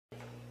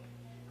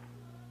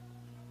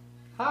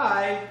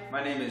Hi,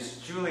 my name is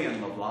Julian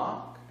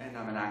LeBlanc, and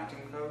I'm an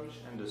acting coach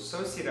and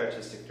Associate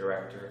Artistic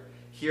Director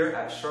here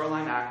at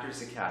Shoreline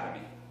Actors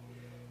Academy.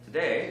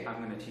 Today, I'm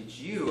going to teach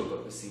you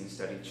about the scene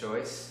study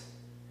choice,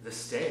 the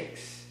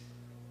stakes.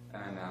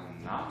 And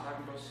I'm not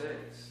talking about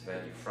steaks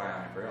that you fry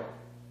on a grill.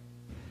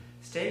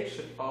 Stakes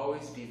should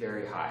always be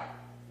very high.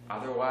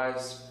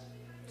 Otherwise,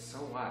 so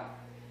what?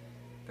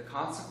 The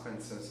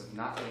consequences of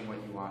not getting what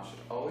you want should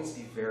always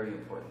be very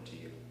important to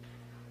you.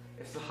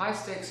 If the high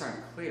stakes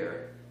aren't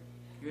clear,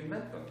 you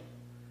admit them.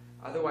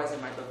 Otherwise,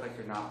 it might look like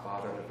you're not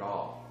bothered at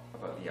all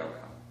about the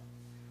outcome.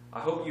 I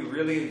hope you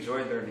really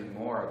enjoyed learning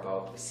more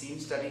about the scene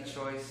study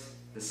choice,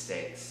 the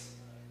stakes.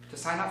 To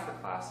sign up for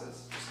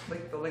classes, just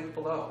click the link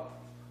below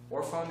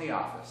or phone the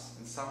office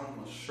and someone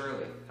will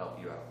surely help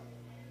you out.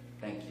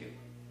 Thank you.